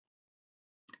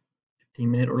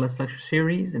15-minute or less lecture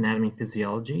series, Anatomy and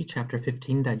Physiology, Chapter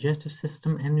 15, Digestive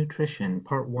System and Nutrition,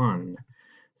 Part 1.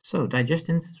 So,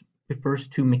 digestion refers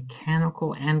to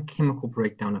mechanical and chemical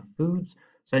breakdown of foods.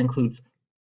 So that includes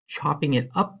chopping it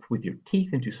up with your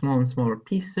teeth into smaller and smaller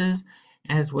pieces,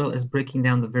 as well as breaking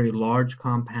down the very large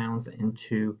compounds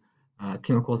into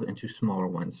chemicals into smaller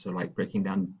ones. So like breaking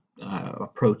down a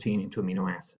protein into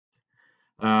amino acids.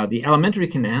 The alimentary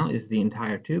canal is the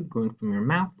entire tube going from your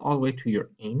mouth all the way to your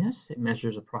anus. It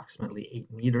measures approximately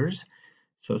 8 meters.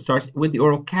 So it starts with the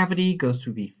oral cavity, goes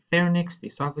through the pharynx, the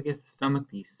esophagus, the stomach,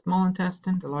 the small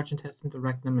intestine, the large intestine, the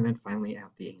rectum, and then finally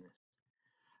out the anus.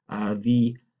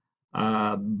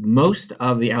 Most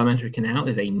of the alimentary canal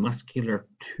is a muscular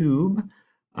tube.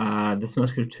 This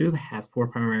muscular tube has 4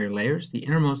 primary layers. The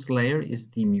innermost layer is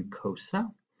the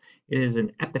mucosa. It is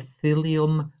an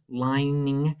epithelium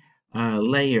lining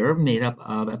layer made up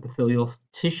of epithelial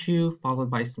tissue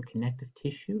followed by some connective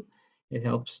tissue. It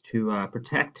helps to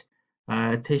protect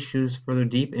tissues further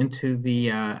deep into the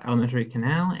alimentary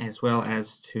canal, as well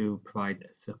as to provide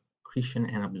secretion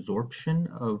and absorption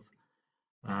of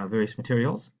various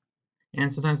materials.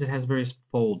 And sometimes it has various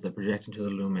folds that project into the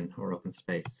lumen or open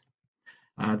space.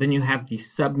 Then you have the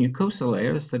submucosal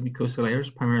layer. The submucosal layer is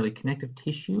primarily connective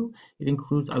tissue. It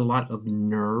includes a lot of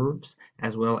nerves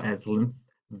as well as lymph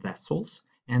vessels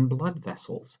and blood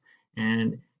vessels.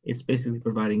 And it's basically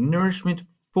providing nourishment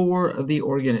for the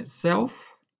organ itself,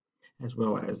 as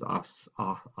well as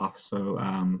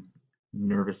also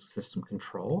nervous system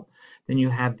control. Then you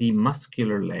have the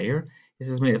muscular layer. This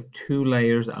is made of 2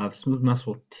 layers of smooth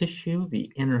muscle tissue,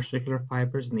 the inner circular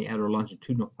fibers and the outer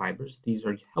longitudinal fibers. These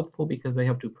are helpful because they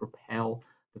help to propel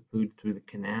the food through the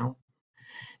canal.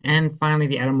 And finally,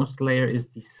 the outermost layer is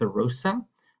the serosa.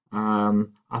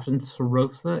 Often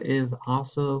serosa is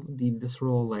also the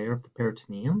visceral layer of the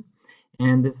peritoneum,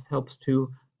 and this helps to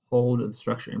hold the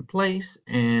structure in place,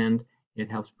 and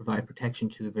it helps provide protection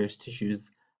to the various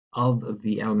tissues of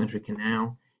the alimentary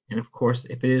canal. And of course,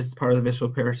 if it is part of the visceral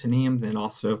peritoneum, then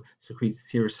also secretes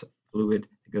serous fluid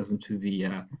that goes into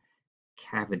the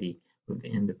cavity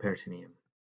within the peritoneum.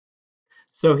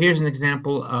 So here's an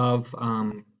example of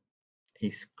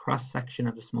a cross-section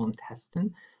of the small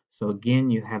intestine. So again,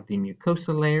 you have the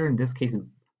mucosal layer. In this case, it's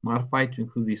modified to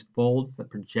include these folds that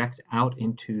project out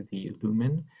into the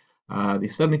lumen. The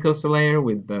submucosal layer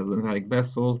with the lymphatic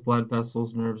vessels, blood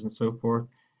vessels, nerves, and so forth.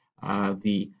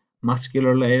 The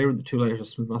muscular layer, the 2 layers of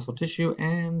smooth muscle tissue,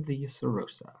 and the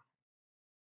serosa.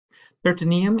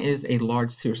 Peritoneum is a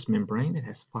large serous membrane. It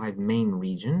has 5 main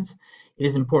regions. It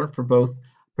is important for both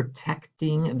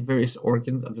protecting the various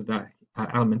organs of the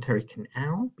alimentary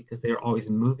canal because they are always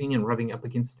moving and rubbing up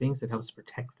against things. That helps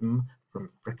protect them from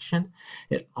friction.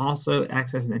 It also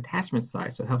acts as an attachment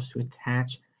site, so it helps to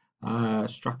attach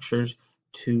structures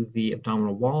to the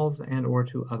abdominal walls and or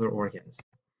to other organs.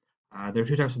 There are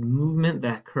 2 types of movement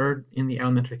that occur in the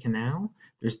alimentary canal.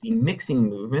 There's the mixing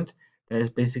movement that is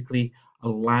basically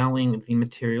allowing the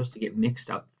materials to get mixed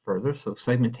up further. So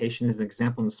segmentation is an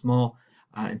example in the small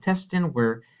intestine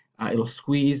where it'll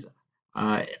squeeze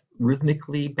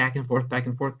rhythmically back and forth,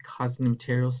 causing the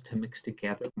materials to mix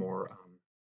together more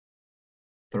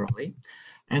thoroughly.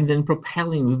 And then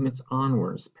propelling movements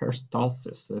onwards,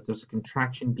 peristalsis, so that there's a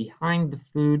contraction behind the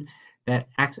food that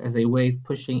acts as a wave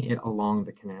pushing it along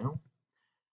the canal.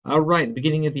 All right,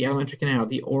 beginning of the alimentary canal,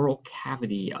 the oral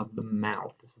cavity of the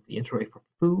mouth. This is the entry for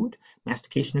food.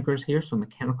 Mastication occurs here, so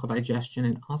mechanical digestion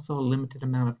and also a limited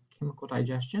amount of chemical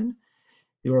digestion.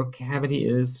 The oral cavity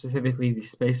is specifically the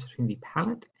space between the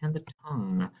palate and the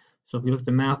tongue. So if we look at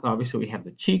the mouth, obviously we have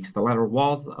the cheeks, the lateral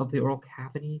walls of the oral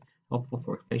cavity, helpful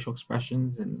for facial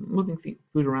expressions and moving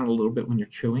food around a little bit when you're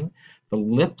chewing. The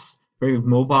lips, very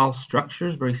mobile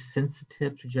structures, very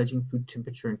sensitive to judging food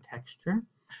temperature and texture.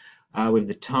 We have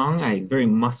the tongue, a very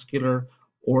muscular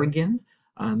organ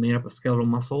made up of skeletal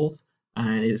muscles.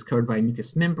 It is covered by a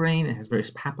mucous membrane. It has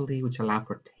various papillae which allow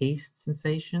for taste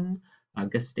sensation,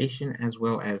 gustation, as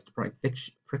well as to provide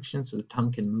friction so the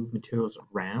tongue can move materials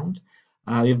around.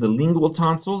 We have the lingual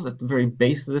tonsils at the very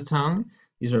base of the tongue.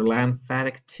 These are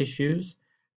lymphatic tissues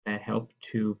that help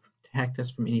to protect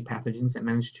us from any pathogens that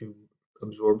manage to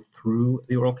absorb through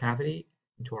the oral cavity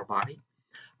into our body.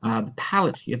 The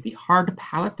palate, you have the hard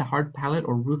palate. The hard palate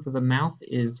or roof of the mouth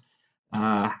is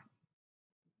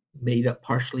made up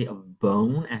partially of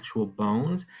bone, actual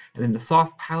bones, and then the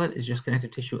soft palate is just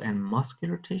connective tissue and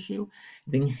muscular tissue.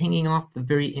 Then hanging off the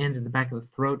very end of the back of the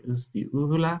throat is the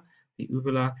uvula. The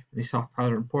uvula and the soft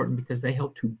palate are important because they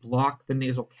help to block the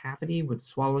nasal cavity with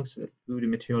swallowing so that food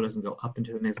and material doesn't go up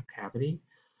into the nasal cavity.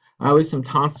 With some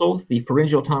tonsils, the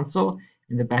pharyngeal tonsil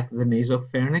in the back of the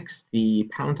nasopharynx, the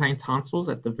palatine tonsils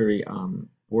at the very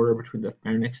border between the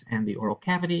pharynx and the oral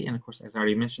cavity, and of course, as I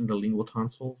already mentioned, the lingual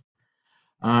tonsils.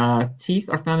 Teeth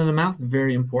are found in the mouth,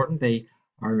 very important. They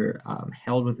are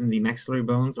held within the maxillary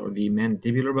bones or the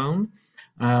mandibular bone.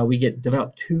 We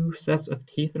develop 2 sets of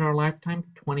teeth in our lifetime,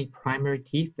 20 primary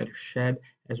teeth that are shed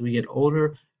as we get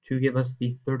older to give us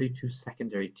the 32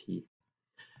 secondary teeth.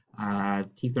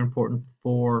 Teeth are important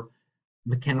for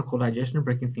mechanical digestion,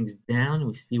 breaking things down.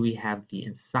 We see we have the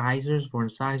incisors, 4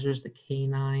 incisors, the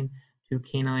canine, 2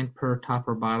 canine per top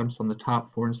or bottom. So on the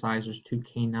top, 4 incisors, 2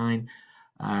 canine,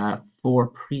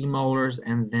 4 premolars,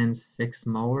 and then 6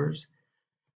 molars.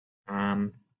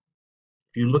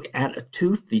 If you look at a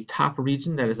tooth, the top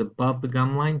region that is above the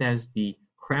gum line, that is the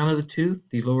crown of the tooth.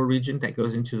 The lower region that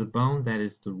goes into the bone, that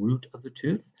is the root of the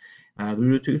tooth. The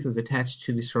root of the tooth is attached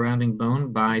to the surrounding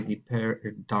bone by the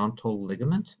periodontal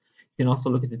ligament. You can also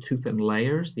look at the tooth in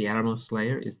layers. The outermost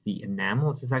layer is the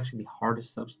enamel. This is actually the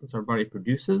hardest substance our body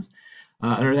produces.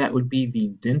 Under that would be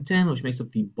the dentin, which makes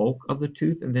up the bulk of the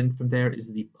tooth, and then from there is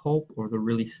the pulp, or the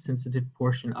really sensitive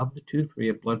portion of the tooth, where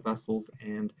you have blood vessels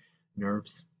and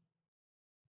nerves.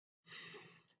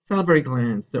 Salivary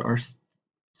glands. There are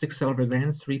 6 salivary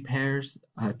glands, 3 pairs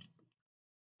of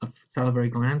salivary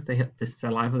glands. They have the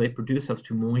saliva they produce helps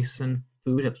to moisten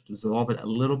food, helps to dissolve it a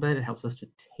little bit. It helps us to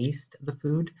taste the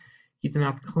food, keep the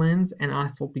mouth cleansed, and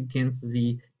also begins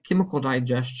the chemical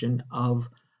digestion of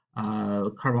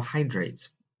carbohydrates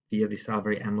via the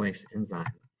salivary amylase enzyme.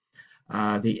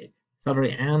 The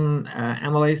salivary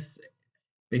amylase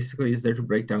basically is there to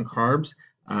break down carbs.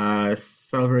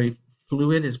 Salivary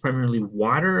fluid is primarily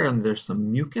water, and there's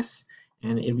some mucus,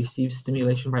 and it receives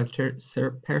stimulation by the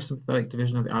parasympathetic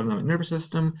division of the autonomic nervous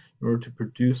system in order to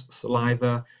produce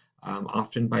saliva,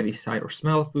 often by the sight or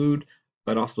smell of food,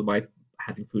 but also by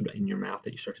having food in your mouth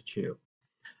that you start to chew.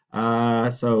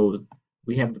 So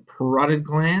we have the parotid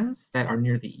glands that are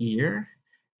near the ear.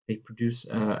 They produce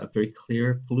a very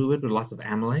clear fluid with lots of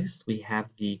amylase. We have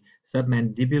the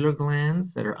submandibular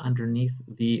glands that are underneath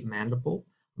the mandible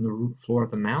on the root floor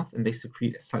of the mouth, and they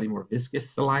secrete a slightly more viscous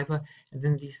saliva. And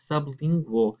then the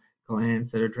sublingual glands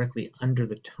that are directly under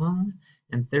the tongue,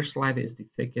 and their saliva is the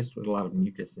thickest with a lot of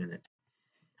mucus in it.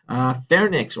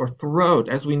 Pharynx or throat,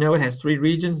 as we know, it has 3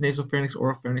 regions: nasopharynx,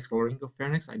 oropharynx,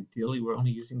 laryngopharynx. Ideally, we're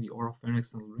only using the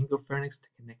oropharynx and laryngopharynx to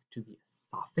connect to the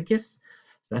esophagus.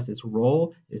 So that's its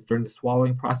role, is during the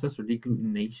swallowing process or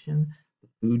deglutination, the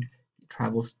food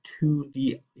travels to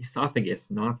the esophagus,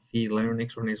 not the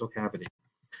larynx or nasal cavity.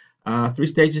 3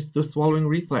 stages to the swallowing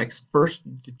reflex. First,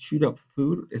 the chewed up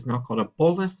food is now called a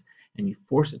bolus, and you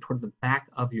force it toward the back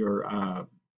of your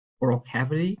oral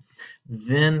cavity.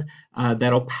 Then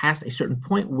that'll pass a certain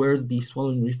point where the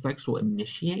swallowing reflex will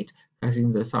initiate,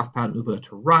 causing the soft palate uvula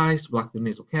to rise, to block the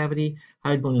nasal cavity.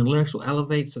 Hyoid bone and larynx will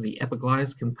elevate so the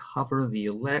epiglottis can cover the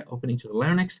opening to the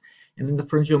larynx, and then the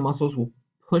pharyngeal muscles will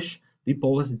push the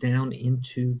bolus down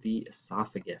into the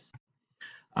esophagus.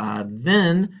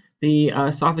 Then the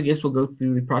esophagus will go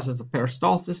through the process of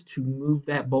peristalsis to move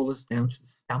that bolus down to the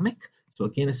stomach. So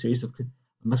again, a series of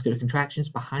muscular contractions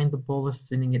behind the bolus,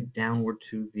 sending it downward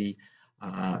to the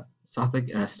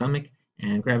stomach,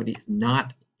 and gravity is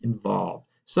not involved.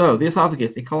 So the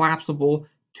esophagus, a collapsible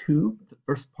tube, the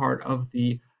first part of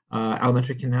the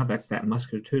alimentary canal, that's that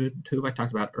muscular tube I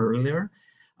talked about earlier.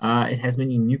 It has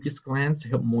many mucus glands to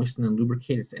help moisten and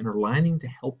lubricate its inner lining to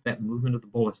help that movement of the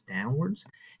bolus downwards.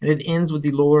 And it ends with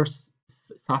the lower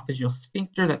esophageal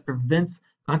sphincter that prevents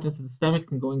contents of the stomach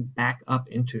from going back up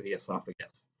into the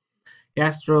esophagus.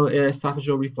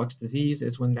 Gastroesophageal reflux disease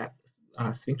is when that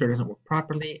sphincter doesn't work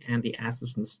properly and the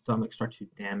acids from the stomach start to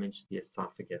damage the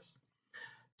esophagus.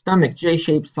 Stomach,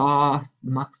 J-shaped soft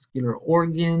muscular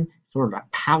organ, sort of a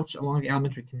pouch along the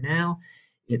alimentary canal.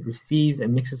 It receives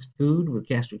and mixes food with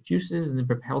gastric juices and then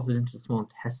propels it into the small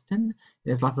intestine.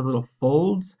 It has lots of little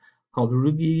folds called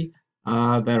rugae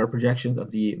that are projections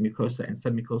of the mucosa and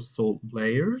submucosal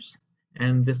layers.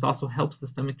 And this also helps the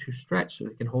stomach to stretch so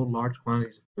it can hold large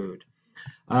quantities of food.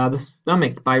 The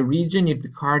stomach, by region, you have the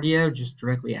cardia just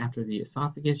directly after the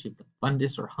esophagus. You have the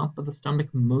fundus or hump of the stomach.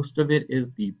 Most of it is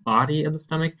the body of the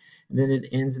stomach. And then it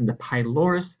ends in the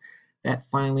pylorus. That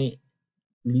finally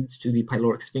leads to the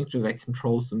pyloric sphincter that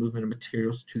controls the movement of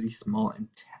materials to the small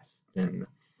intestine.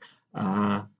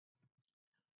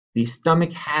 The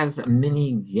stomach has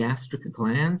many gastric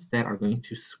glands that are going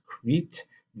to secrete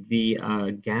the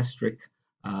gastric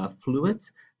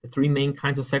fluids. The 3 main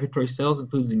kinds of secretory cells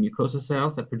include the mucosa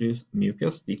cells that produce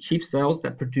mucus, the chief cells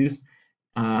that produce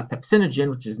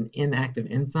pepsinogen, which is an inactive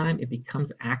enzyme. It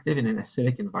becomes active in an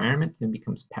acidic environment, then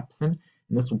becomes pepsin,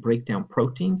 and this will break down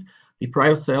proteins. the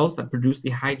parietal cells that produce the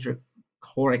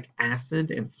hydrochloric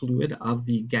acid and fluid of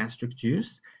the gastric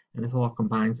juice, and this all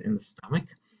combines in the stomach.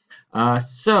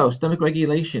 So stomach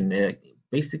regulation,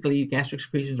 basically gastric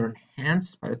secretions are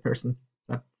enhanced by the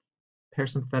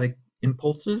parasympathetic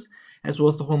impulses, as well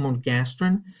as the hormone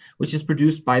gastrin, which is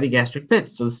produced by the gastric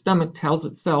pits. So the stomach tells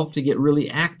itself to get really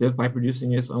active by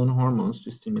producing its own hormones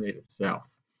to stimulate itself.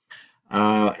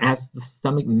 As the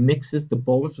stomach mixes the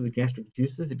bolus with the gastric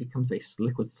juices, it becomes a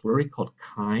liquid slurry called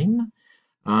chyme.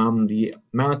 The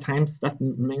amount of time stuff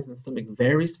remains in the stomach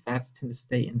varies. Fats tend to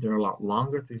stay in there a lot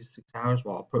longer, 3 to 6 hours,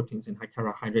 while proteins and high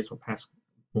carbohydrates will pass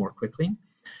more quickly.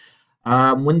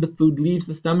 When the food leaves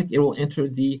the stomach, it will enter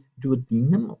the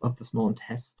duodenum of the small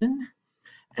intestine,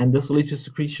 and this will lead to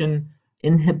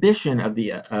inhibition of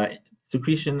the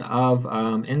secretion of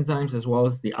enzymes, as well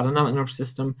as the autonomic nervous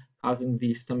system, causing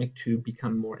the stomach to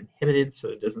become more inhibited so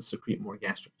it doesn't secrete more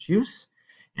gastric juice.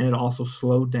 And it also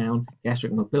slowed down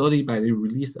gastric mobility by the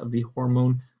release of the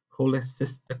hormone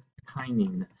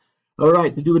cholecystokinin. All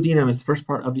right, the duodenum is the first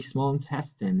part of the small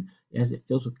intestine. As it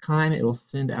fills with chyme, it will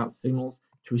send out signals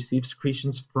to receive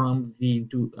secretions from the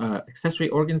accessory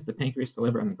organs, the pancreas, the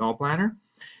liver, and the gallbladder.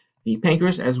 The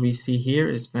pancreas, as we see here,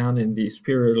 is found in the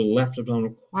superior left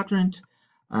abdominal quadrant.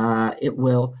 It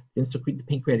will then secrete the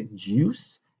pancreatic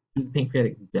juice through the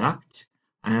pancreatic duct,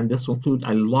 and this will include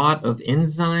a lot of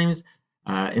enzymes,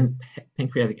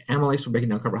 pancreatic amylase for breaking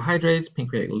down carbohydrates,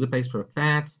 pancreatic lipase for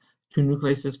fats, 2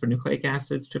 nucleases for nucleic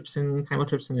acids, trypsin,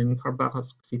 chymotrypsin, and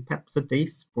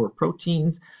carboxypeptidase for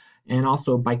proteins, and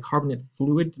also bicarbonate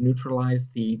fluid to neutralize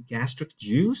the gastric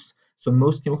juice. So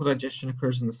most chemical digestion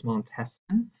occurs in the small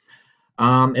intestine.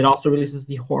 It also releases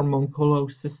the hormone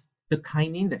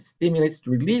cholecystokinin that stimulates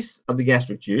the release of the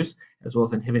gastric juice, as well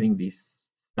as inhibiting the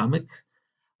stomach.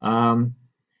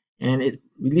 And it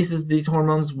releases these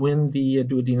hormones when the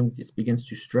duodenum begins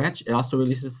to stretch. It also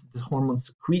releases the hormone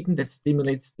secretin that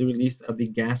stimulates the release of the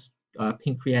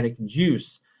pancreatic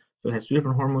juice. So it has 2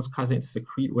 different hormones causing it to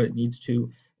secrete what it needs to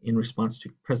in response to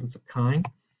presence of chyme.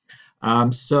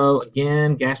 So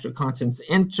again, gastric contents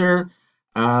enter.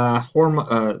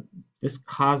 This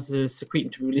causes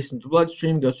secretin to be released into the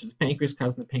bloodstream, goes to the pancreas,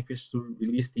 causing the pancreas to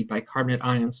release the bicarbonate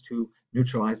ions to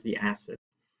neutralize the acid.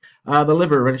 The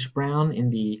liver, reddish brown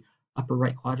in the upper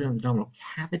right quadrant of the abdominal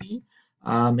cavity.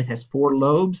 It has 4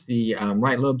 lobes, the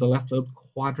right lobe, the left lobe,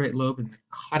 quadrate lobe, and the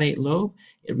caudate lobe.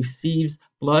 It receives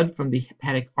blood from the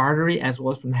hepatic artery as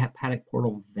well as from the hepatic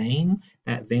portal vein.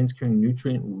 That vein is carrying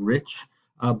nutrient-rich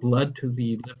blood to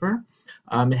the liver.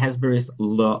 It has various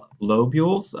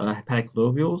lobules, hepatic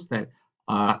lobules that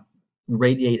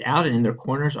radiate out, and in their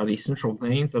corners are the central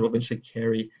veins that will eventually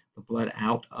carry the blood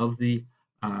out of the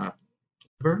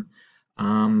liver.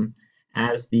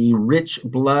 As the rich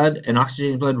blood and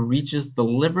oxygenated blood reaches the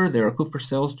liver, there are Kupffer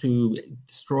cells to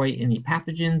destroy any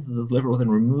pathogens. The liver will then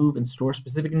remove and store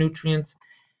specific nutrients.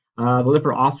 The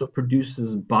liver also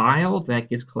produces bile that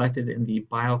gets collected in the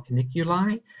bile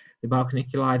caniculi. The bile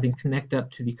caniculi then connect up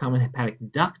to the common hepatic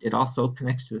duct. It also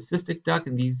connects to the cystic duct,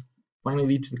 and these finally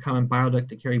lead to the common bile duct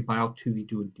to carry bile to the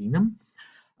duodenum.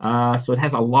 So it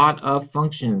has a lot of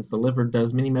functions. The liver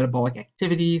does many metabolic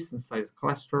activities, synthesizes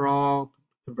cholesterol,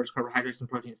 converts carbohydrates and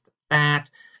proteins to fat,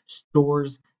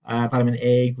 stores vitamin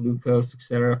A, glucose,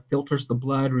 etc., filters the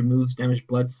blood, removes damaged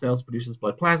blood cells, produces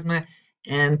blood plasma,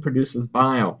 and produces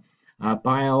bile.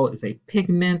 Bile is a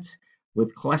pigment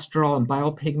with cholesterol and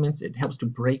bile pigments. It helps to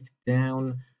break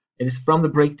down. It is from the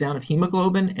breakdown of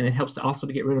hemoglobin, and it helps also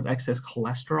to get rid of excess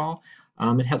cholesterol.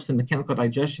 It helps in mechanical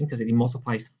digestion because it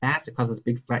emulsifies fats. It causes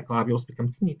big fat globules to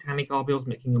become teeny tiny globules,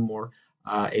 making them more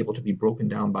able to be broken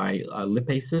down by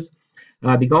lipases.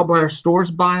 The gallbladder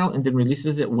stores bile and then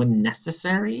releases it when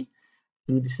necessary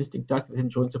through the cystic duct that then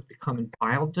joins up with the common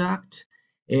bile duct.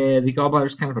 The gallbladder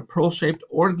is kind of a pearl-shaped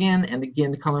organ, and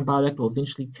again, the common bile duct will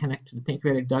eventually connect to the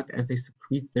pancreatic duct as they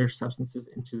secrete their substances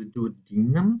into the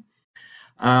duodenum.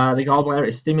 The gallbladder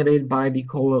is stimulated by the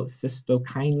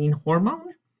cholecystokinin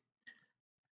hormone.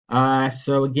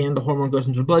 So again, the hormone goes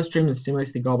into the bloodstream and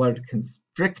stimulates the gallbladder to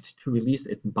constrict to release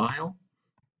its bile.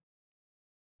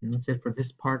 And that's it for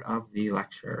this part of the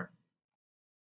lecture.